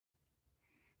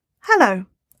Hello,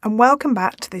 and welcome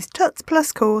back to this Tuts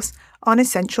Plus course on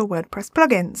Essential WordPress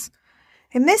Plugins.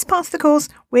 In this part of the course,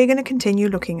 we're going to continue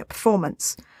looking at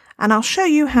performance, and I'll show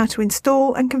you how to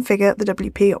install and configure the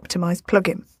WP Optimize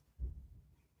plugin.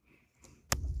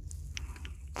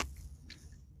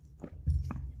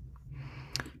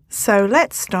 So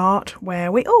let's start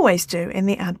where we always do, in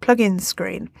the Add Plugins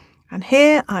screen. And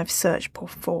here I've searched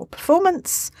for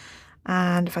performance,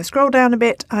 and if I scroll down a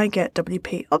bit, I get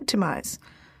WP Optimize.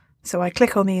 So I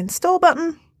click on the Install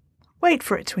button, wait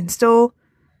for it to install,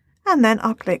 and then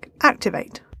I'll click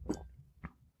Activate.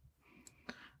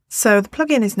 So the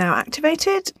plugin is now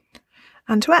activated,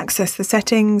 and to access the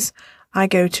settings, I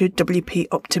go to WP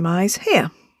Optimize here.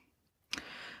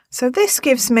 So this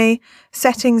gives me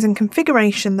settings and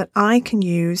configuration that I can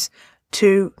use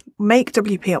to make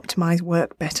WP Optimize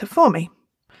work better for me.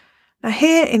 Now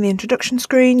here in the introduction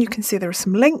screen, you can see there are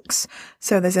some links.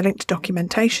 So there's a link to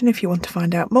documentation if you want to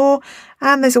find out more,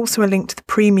 and there's also a link to the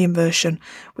premium version,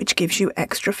 which gives you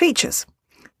extra features.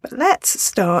 But let's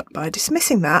start by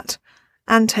dismissing that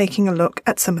and taking a look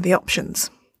at some of the options.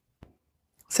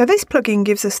 So this plugin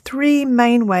gives us three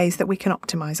main ways that we can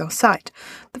optimize our site.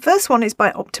 The first one is by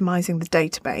optimizing the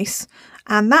database,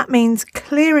 and that means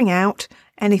clearing out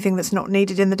anything that's not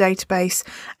needed in the database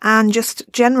and just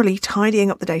generally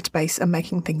tidying up the database and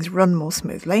making things run more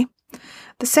smoothly.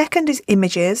 The second is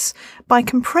images. By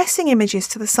compressing images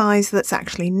to the size that's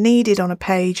actually needed on a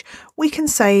page, we can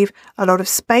save a lot of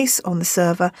space on the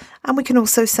server, and we can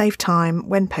also save time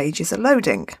when pages are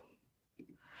loading.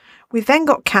 We've then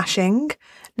got caching.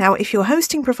 Now, if your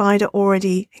hosting provider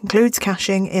already includes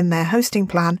caching in their hosting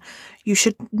plan, you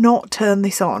should not turn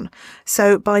this on.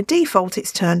 So by default,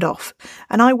 it's turned off,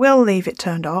 and I will leave it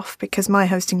turned off because my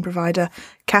hosting provider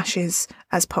caches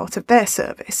as part of their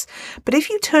service. But if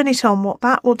you turn it on, what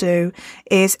that will do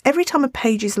is every time a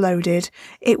page is loaded,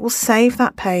 it will save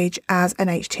that page as an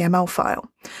HTML file.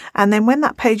 And then when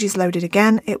that page is loaded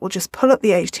again, it will just pull up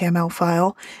the HTML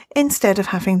file instead of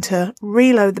having to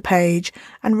reload the page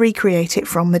and recreate it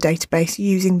from the database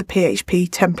using the PHP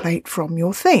template from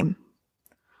your theme.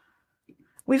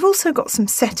 We've also got some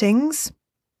settings,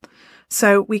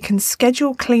 so we can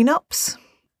schedule cleanups,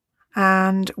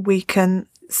 and we can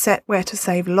set where to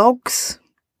save logs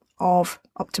of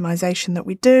optimization that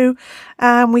we do,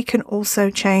 and we can also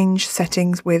change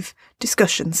settings with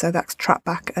discussion, so that's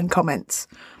trackback and comments,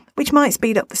 which might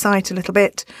speed up the site a little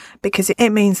bit because it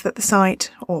means that the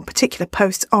site or particular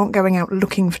posts aren't going out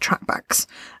looking for trackbacks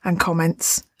and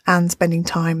comments and spending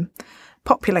time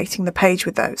populating the page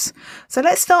with those. So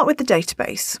let's start with the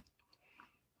database.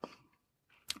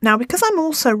 Now, because I'm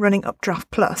also running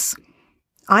Updraft Plus,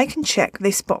 I can check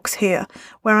this box here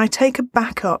where I take a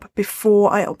backup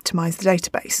before I optimize the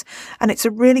database. And it's a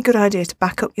really good idea to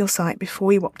back up your site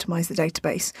before you optimize the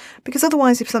database, because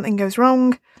otherwise if something goes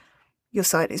wrong, your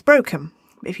site is broken.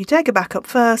 If you take a backup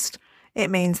first,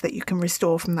 it means that you can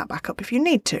restore from that backup if you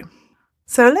need to.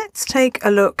 So let's take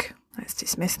a look. Let's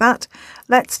dismiss that.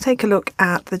 Let's take a look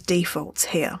at the defaults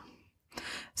here.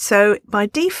 So by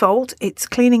default, it's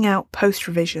cleaning out post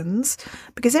revisions,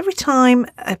 because every time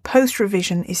a post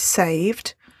revision is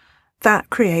saved, that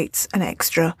creates an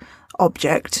extra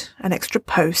object, an extra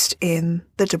post in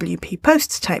the WP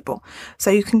posts table.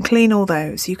 So you can clean all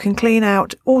those. You can clean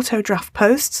out auto draft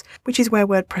posts, which is where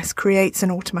WordPress creates an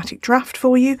automatic draft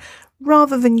for you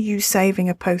rather than you saving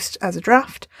a post as a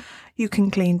draft. You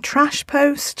can clean trash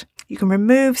post. You can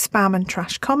remove spam and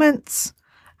trash comments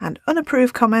and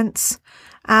unapproved comments.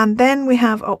 And then we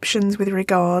have options with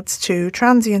regards to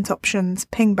transient options,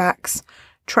 pingbacks,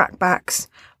 trackbacks,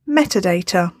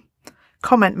 metadata,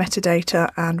 comment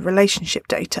metadata, and relationship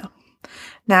data.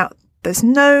 Now, there's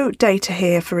no data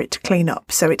here for it to clean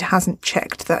up, so it hasn't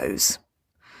checked those.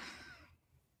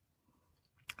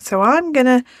 So I'm going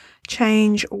to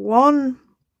change one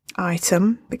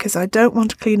item because I don't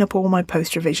want to clean up all my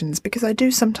post revisions, because I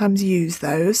do sometimes use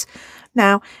those.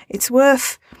 Now, it's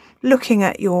worth looking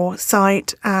at your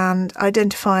site and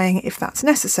identifying if that's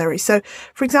necessary. So,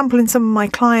 for example, in some of my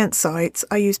client sites,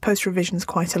 I use post revisions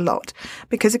quite a lot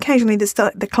because occasionally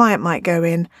the client might go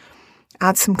in,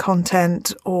 add some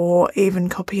content, or even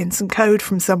copy in some code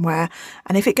from somewhere,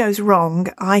 and if it goes wrong,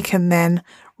 I can then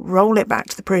roll it back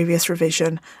to the previous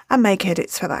revision and make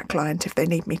edits for that client if they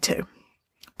need me to.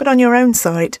 But on your own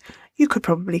site, you could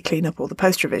probably clean up all the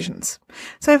post revisions.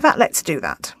 So in fact, let's do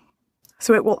that.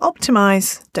 So it will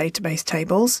optimize database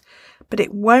tables, but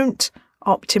it won't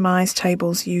optimize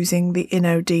tables using the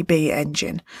InnoDB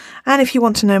engine. And if you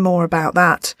want to know more about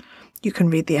that, you can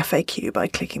read the FAQ by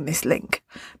clicking this link.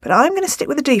 But I'm going to stick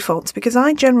with the defaults because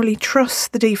I generally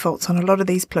trust the defaults on a lot of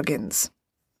these plugins.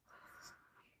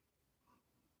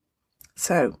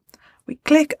 So we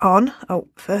click on,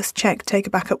 first check Take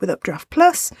a Backup with Updraft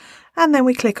Plus, and then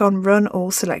we click on Run All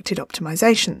Selected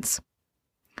Optimizations.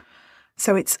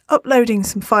 So it's uploading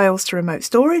some files to remote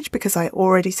storage because I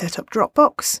already set up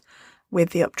Dropbox with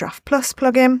the Updraft Plus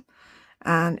plugin,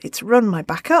 and it's run my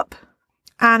backup,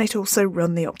 and it also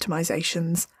run the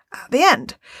optimizations at the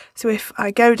end. So if I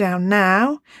go down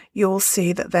now, you'll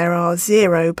see that there are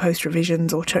 0 post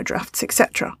revisions, auto drafts,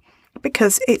 etc.,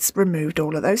 because it's removed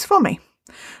all of those for me.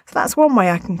 So that's one way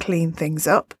I can clean things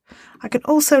up. I can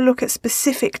also look at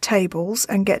specific tables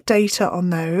and get data on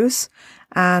those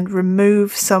and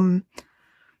remove some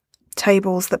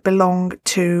tables that belong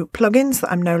to plugins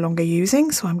that I'm no longer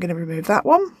using. So I'm going to remove that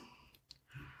one.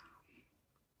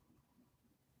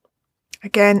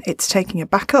 Again, it's taking a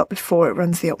backup before it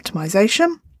runs the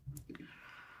optimization.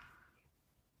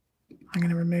 I'm going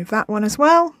to remove that one as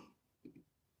well,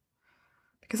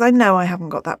 because I know I haven't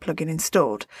got that plugin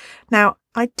installed. Now,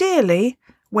 ideally,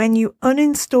 when you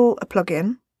uninstall a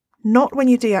plugin, not when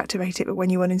you deactivate it, but when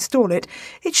you uninstall it,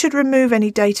 it should remove any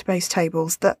database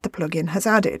tables that the plugin has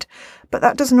added. But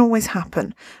that doesn't always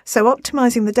happen. So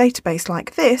optimizing the database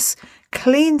like this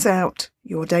cleans out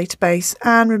your database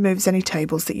and removes any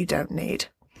tables that you don't need.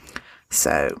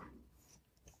 So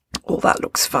all that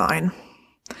looks fine.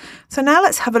 So now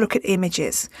let's have a look at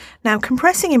images. Now,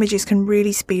 compressing images can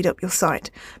really speed up your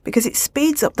site because it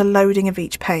speeds up the loading of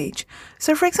each page.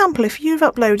 So for example, if you've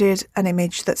uploaded an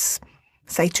image that's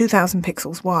say 2000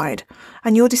 pixels wide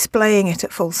and you're displaying it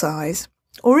at full size,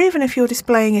 or even if you're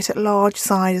displaying it at large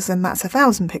size and that's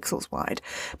 1000 pixels wide,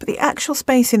 but the actual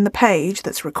space in the page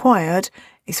that's required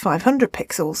is 500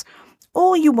 pixels,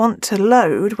 all you want to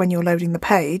load when you're loading the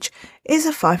page is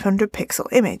a 500 pixel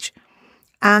image.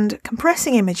 And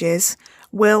compressing images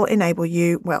will enable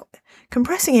you,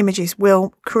 compressing images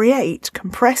will create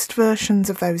compressed versions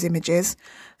of those images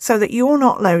so that you're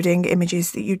not loading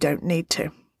images that you don't need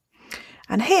to.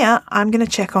 And here I'm going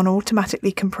to check on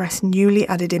automatically compress newly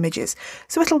added images.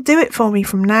 So it'll do it for me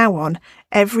from now on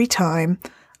every time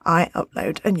I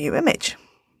upload a new image.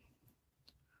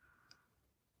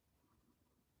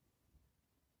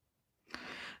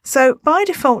 So by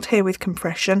default here with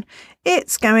compression,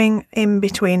 it's going in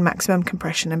between maximum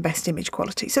compression and best image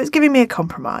quality. So it's giving me a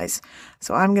compromise.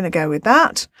 So I'm going to go with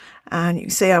that. And you can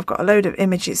see I've got a load of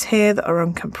images here that are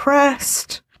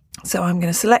uncompressed. So I'm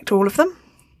going to select all of them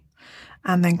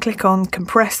and then click on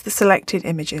Compress the selected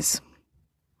images.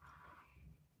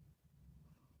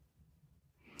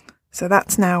 So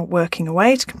that's now working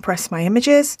away to compress my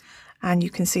images. And you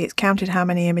can see it's counted how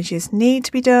many images need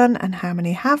to be done and how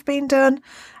many have been done.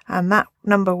 And that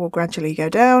number will gradually go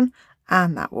down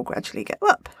and that will gradually go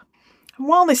up. And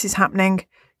while this is happening,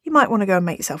 you might want to go and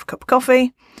make yourself a cup of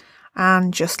coffee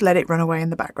and just let it run away in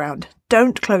the background.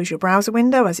 Don't close your browser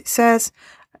window as it says,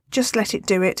 just let it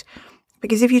do it.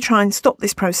 Because if you try and stop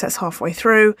this process halfway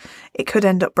through, it could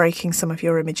end up breaking some of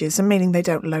your images and meaning they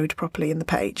don't load properly in the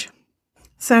page.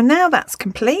 So now that's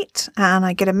complete and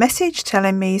I get a message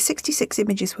telling me 66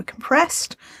 images were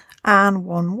compressed and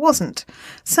 1 wasn't.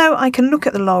 So I can look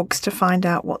at the logs to find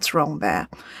out what's wrong there.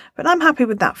 But I'm happy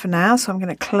with that for now, so I'm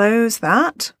going to close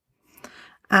that.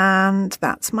 And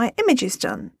that's my images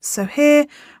done. So here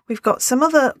we've got some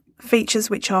other features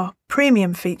which are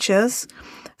premium features.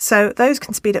 So those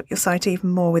can speed up your site even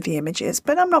more with the images,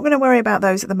 but I'm not going to worry about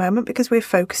those at the moment because we're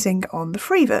focusing on the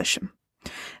free version.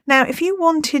 Now, if you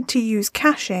wanted to use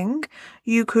caching,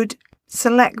 you could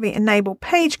select the Enable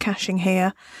Page Caching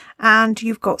here, and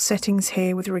you've got settings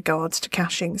here with regards to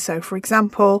caching. So, for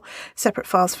example, separate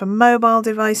files for mobile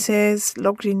devices,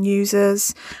 logged in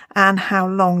users, and how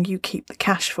long you keep the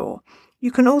cache for.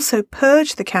 You can also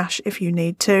purge the cache if you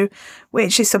need to,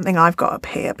 which is something I've got up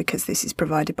here because this is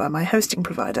provided by my hosting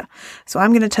provider. So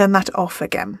I'm going to turn that off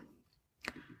again.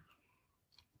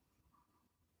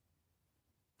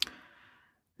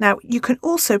 Now, you can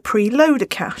also preload a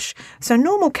cache. So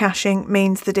normal caching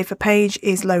means that if a page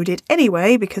is loaded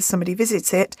anyway because somebody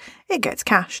visits it, it gets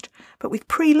cached. But with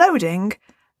preloading,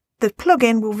 the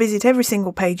plugin will visit every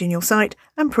single page in your site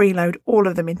and preload all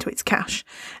of them into its cache.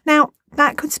 Now,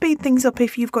 that could speed things up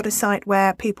if you've got a site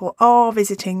where people are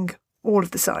visiting all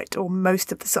of the site or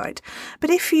most of the site.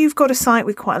 But if you've got a site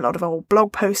with quite a lot of old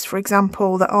blog posts, for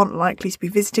example, that aren't likely to be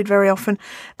visited very often,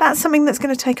 that's something that's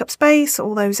going to take up space,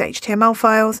 all those HTML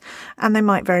files, and they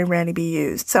might very rarely be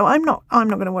used. So I'm not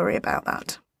going to worry about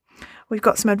that. We've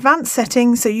got some advanced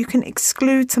settings, so you can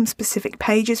exclude some specific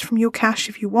pages from your cache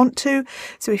if you want to.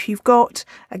 So if you've got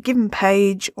a given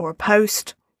page or a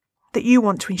post that you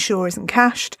want to ensure isn't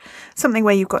cached, something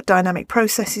where you've got dynamic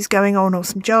processes going on or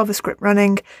some JavaScript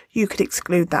running, you could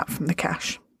exclude that from the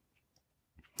cache.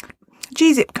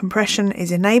 gzip compression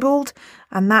is enabled,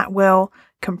 and that will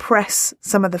compress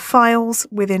some of the files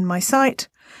within my site.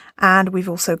 And we've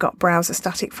also got browser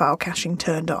static file caching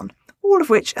turned on, all of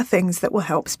which are things that will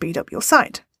help speed up your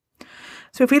site.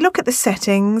 So if we look at the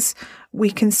settings,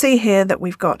 we can see here that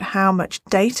we've got how much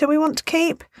data we want to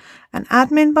keep, an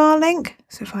admin bar link.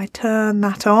 So if I turn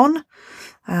that on,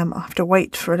 I'll have to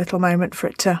wait for a little moment for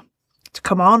it to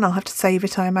come on. I'll have to save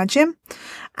it, I imagine.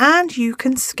 And you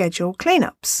can schedule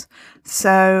cleanups.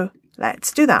 So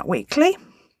let's do that weekly.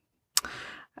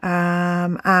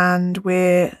 And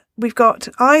we've got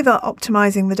either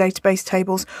optimizing the database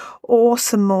tables or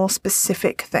some more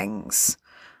specific things.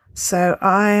 So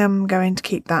I am going to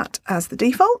keep that as the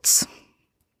defaults.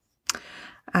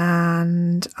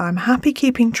 And I'm happy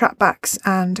keeping trackbacks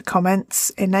and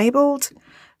comments enabled.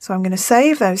 So I'm going to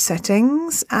save those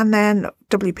settings, and then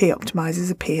WP Optimize has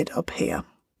appeared up here.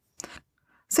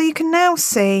 So you can now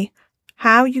see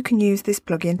how you can use this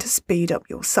plugin to speed up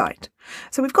your site.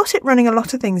 So we've got it running a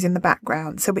lot of things in the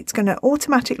background. So it's going to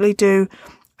automatically do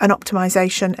an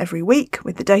optimization every week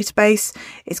with the database.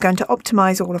 It's going to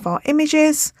optimize all of our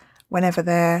images whenever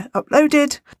they're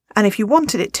uploaded. And if you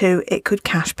wanted it to, it could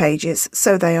cache pages,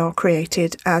 so they are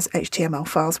created as HTML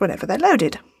files whenever they're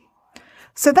loaded.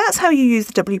 So that's how you use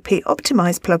the WP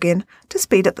Optimize plugin to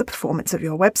speed up the performance of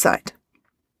your website.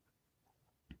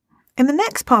 In the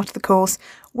next part of the course,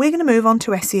 we're going to move on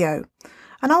to SEO,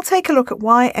 and I'll take a look at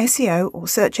why SEO, or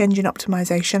search engine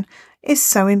optimization, is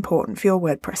so important for your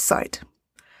WordPress site.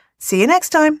 See you next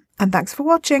time, and thanks for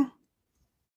watching.